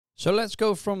So let's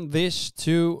go from this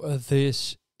to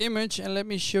this image and let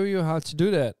me show you how to do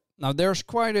that. Now there's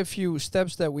quite a few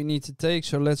steps that we need to take,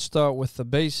 so let's start with the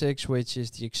basics, which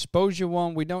is the exposure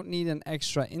one. We don't need an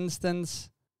extra instance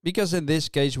because in this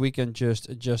case we can just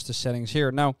adjust the settings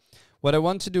here. Now what I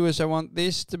want to do is I want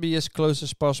this to be as close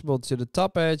as possible to the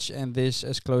top edge and this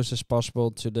as close as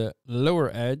possible to the lower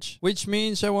edge, which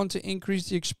means I want to increase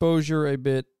the exposure a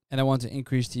bit and I want to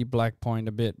increase the black point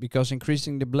a bit, because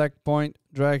increasing the black point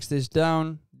drags this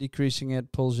down, decreasing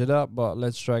it pulls it up, but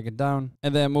let's drag it down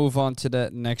and then move on to the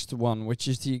next one, which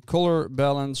is the color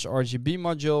balance RGB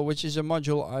module, which is a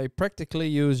module I practically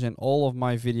use in all of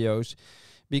my videos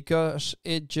because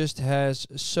it just has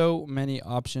so many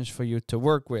options for you to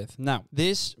work with. Now,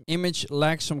 this image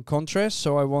lacks some contrast,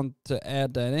 so I want to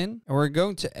add that in. And we're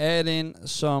going to add in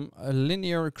some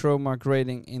linear chroma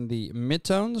grading in the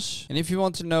midtones. And if you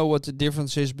want to know what the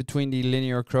difference is between the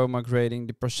linear chroma grading,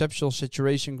 the perceptual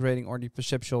saturation grading, or the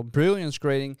perceptual brilliance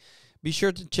grading, be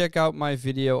sure to check out my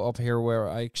video up here where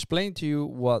I explain to you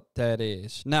what that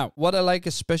is. Now, what I like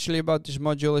especially about this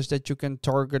module is that you can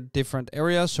target different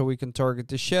areas. So we can target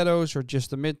the shadows or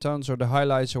just the midtones or the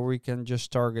highlights, or we can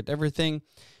just target everything.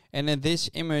 And in this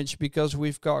image, because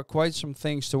we've got quite some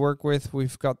things to work with,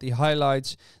 we've got the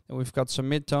highlights and we've got some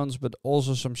midtones, but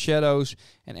also some shadows,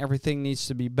 and everything needs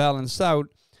to be balanced out.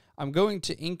 I'm going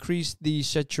to increase the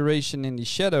saturation in the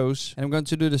shadows, and I'm going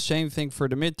to do the same thing for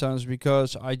the midtones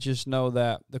because I just know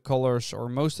that the colors or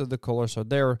most of the colors are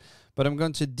there, but I'm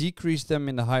going to decrease them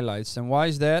in the highlights. And why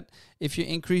is that? If you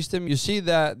increase them, you see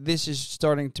that this is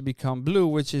starting to become blue,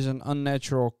 which is an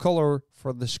unnatural color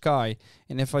for the sky.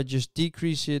 And if I just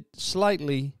decrease it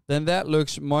slightly, then that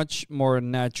looks much more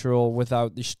natural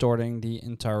without distorting the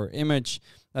entire image.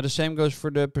 Now the same goes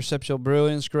for the perceptual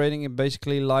brilliance grading. It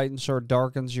basically lightens or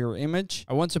darkens your image.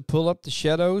 I want to pull up the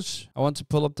shadows, I want to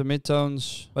pull up the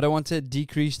midtones, but I want to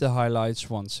decrease the highlights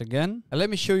once again. And let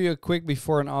me show you a quick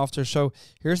before and after. So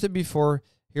here's the before,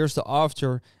 here's the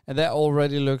after, and that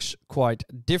already looks quite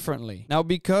differently. Now,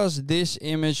 because this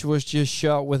image was just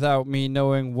shot without me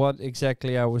knowing what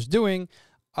exactly I was doing,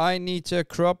 I need to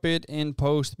crop it in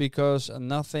post because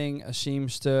nothing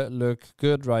seems to look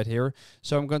good right here.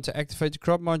 So I'm going to activate the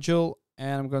crop module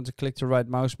and I'm going to click the right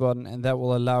mouse button, and that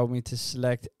will allow me to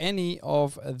select any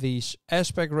of these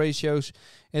aspect ratios.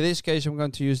 In this case, I'm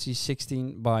going to use the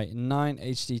 16:9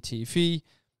 HDTV.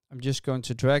 I'm just going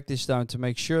to drag this down to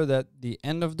make sure that the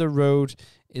end of the road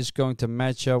is going to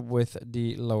match up with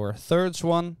the lower thirds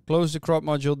one. Close the crop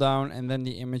module down and then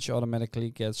the image automatically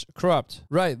gets cropped.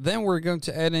 Right, then we're going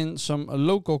to add in some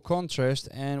local contrast,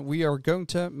 and we are going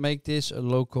to make this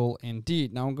local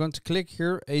indeed. Now I'm going to click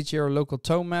here, HDR local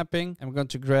tone mapping. I'm going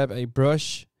to grab a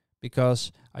brush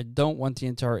because I don't want the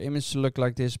entire image to look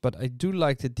like this, but I do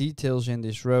like the details in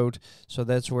this road. So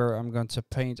that's where I'm going to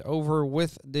paint over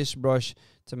with this brush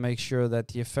to make sure that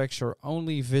the effects are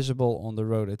only visible on the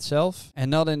road itself and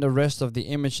not in the rest of the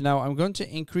image. Now I'm going to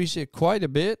increase it quite a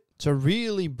bit to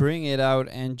really bring it out,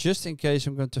 and just in case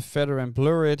I'm going to feather and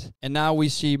blur it. And now we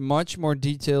see much more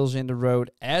details in the road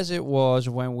as it was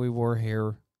when we were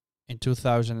here in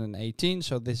 2018.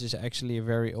 So this is actually a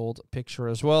very old picture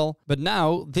as well. But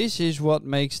now this is what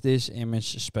makes this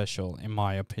image special, in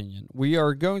my opinion. We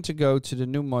are going to go to the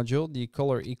new module, the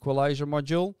color equalizer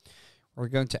module. We're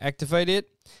going to activate it.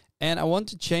 And I want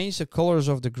to change the colors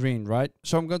of the green, right?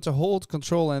 So I'm going to hold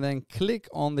Control and then click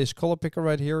on this color picker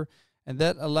right here. And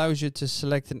that allows you to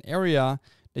select an area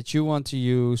that you want to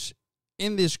use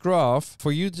in this graph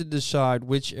for you to decide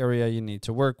which area you need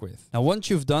to work with. Now, once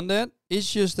you've done that,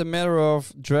 it's just a matter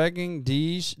of dragging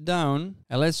these down,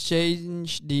 and let's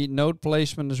change the node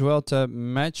placement as well to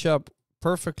match up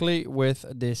perfectly with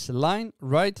this line,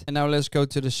 right? And now let's go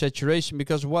to the saturation,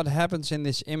 because what happens in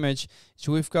this image is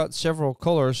we've got several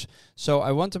colors. So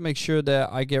I want to make sure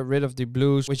that I get rid of the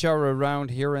blues, which are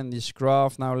around here in this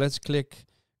graph. Now let's click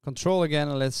Control again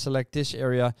and let's select this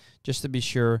area just to be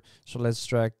sure. So let's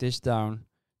drag this down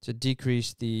to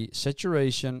decrease the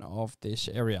saturation of this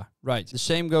area. Right, the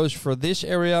same goes for this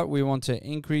area. We want to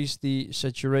increase the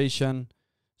saturation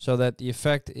so that the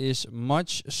effect is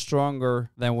much stronger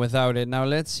than without it. Now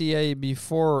let's see a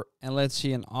before and let's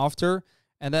see an after.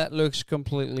 And that looks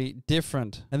completely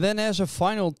different. And then as a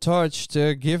final touch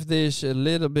to give this a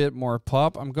little bit more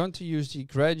pop, I'm going to use the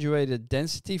graduated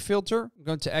density filter. I'm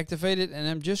going to activate it and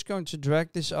I'm just going to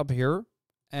drag this up here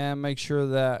and make sure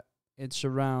that it's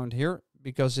around here,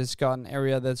 because it's got an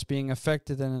area that's being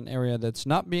affected and an area that's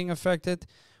not being affected,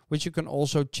 which you can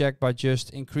also check by just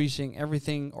increasing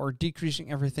everything or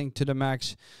decreasing everything to the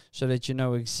max so that you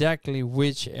know exactly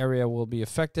which area will be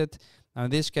affected. Now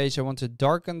in this case, I want to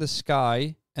darken the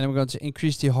sky And I'm going to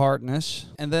increase the hardness.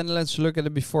 And then let's look at the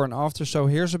before and after. So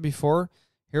here's a before,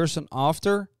 here's an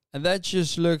after. And that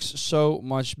just looks so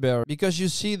much better because you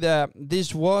see that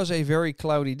this was a very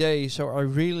cloudy day. So I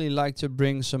really like to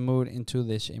bring some mood into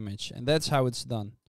this image, and that's how it's done.